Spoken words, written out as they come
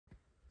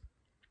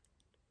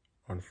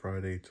On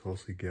Friday,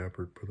 Tulsi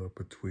Gabbard put up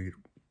a tweet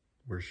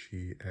where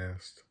she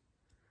asked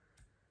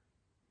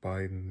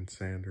Biden and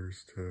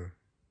Sanders to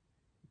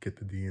get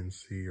the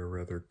DNC, or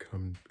rather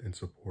come and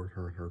support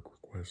her in her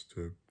request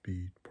to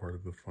be part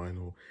of the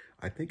final,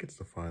 I think it's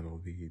the final,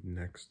 the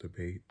next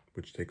debate,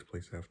 which takes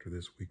place after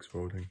this week's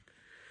voting,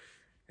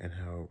 and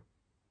how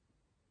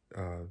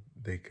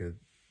the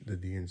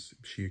DNC,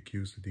 she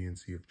accused the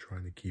DNC of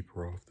trying to keep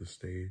her off the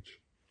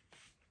stage,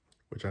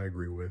 which I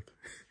agree with.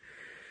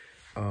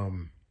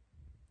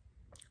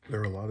 There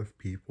are a lot of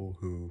people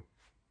who,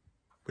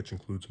 which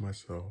includes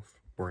myself,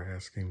 were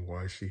asking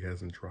why she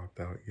hasn't dropped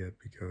out yet,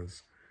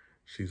 because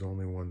she's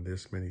only won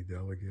this many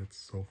delegates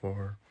so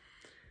far.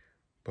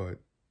 But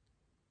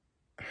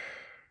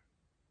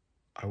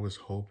I was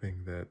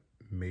hoping that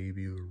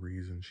maybe the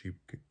reason she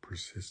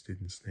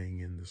persisted in staying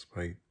in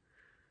despite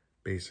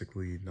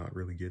basically not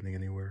really getting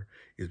anywhere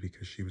is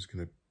because she was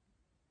going to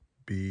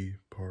be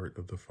part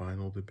of the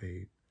final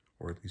debate,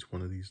 or at least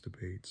one of these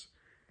debates,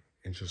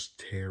 and just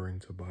tear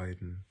into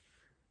Biden,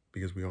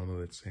 because we all know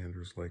that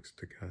Sanders likes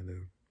to kind of,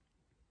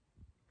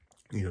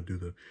 do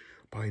the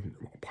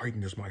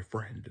Biden is my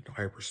friend and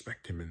I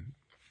respect him and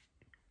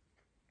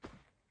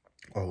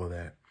all of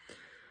that.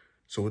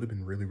 So it would have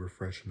been really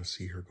refreshing to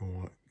see her go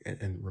on.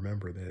 And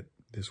remember that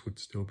this would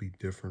still be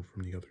different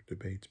from the other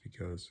debates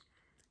because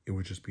it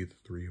would just be the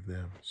three of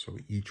them. So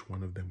each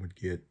one of them would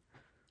get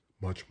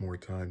much more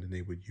time than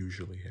they would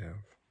usually have.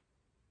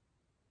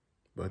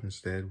 But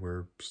instead,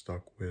 we're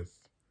stuck with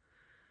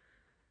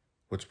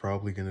what's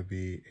probably going to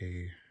be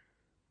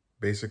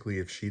basically,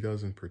 if she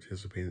doesn't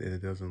participate, and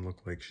it doesn't look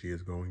like she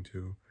is going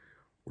to,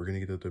 we're going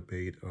to get a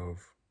debate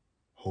of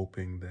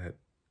hoping that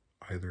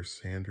either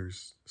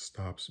Sanders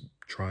stops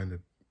trying to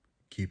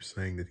keep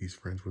saying that he's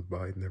friends with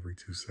Biden every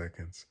 2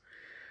 seconds,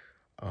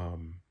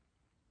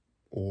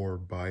 or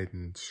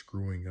Biden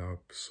screwing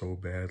up so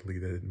badly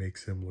that it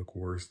makes him look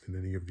worse than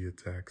any of the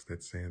attacks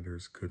that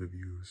Sanders could have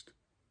used.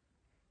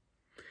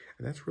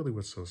 And that's really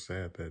what's so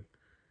sad, that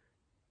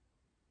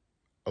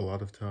a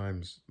lot of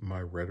times my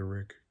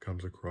rhetoric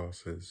comes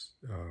across as,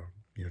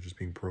 just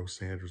being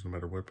pro-Sanders no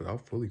matter what, but I'll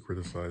fully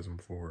criticize him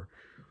for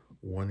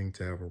wanting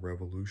to have a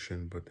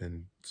revolution, but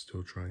then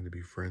still trying to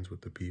be friends with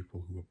the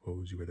people who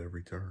oppose you at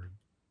every turn.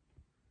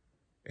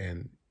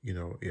 And,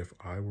 if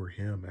I were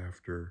him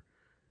after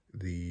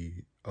the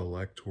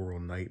electoral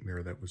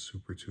nightmare that was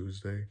Super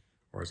Tuesday,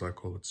 or as I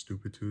call it,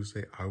 Stupid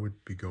Tuesday, I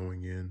would be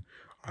going in,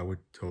 I would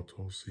tell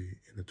Tulsi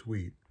in a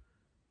tweet,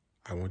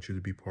 I want you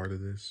to be part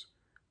of this.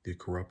 The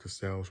corrupt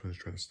establishment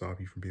is trying to stop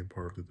you from being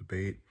part of the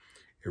debate.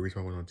 Every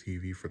time I went on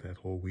TV for that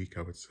whole week,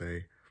 I would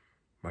say,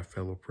 my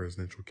fellow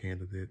presidential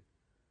candidate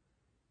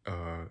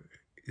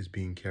is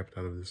being kept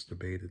out of this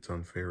debate. It's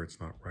unfair. It's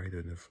not right.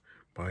 And if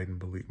Biden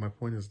my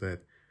point is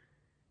that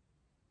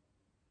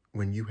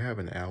when you have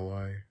an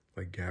ally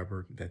like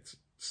Gabbard that's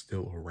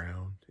still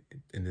around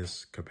in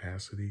this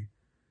capacity,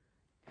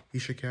 he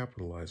should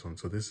capitalize on it.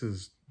 So this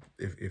is,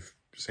 if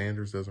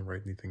Sanders doesn't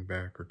write anything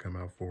back or come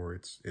out for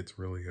it, it's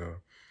really a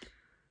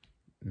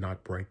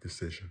not bright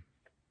decision.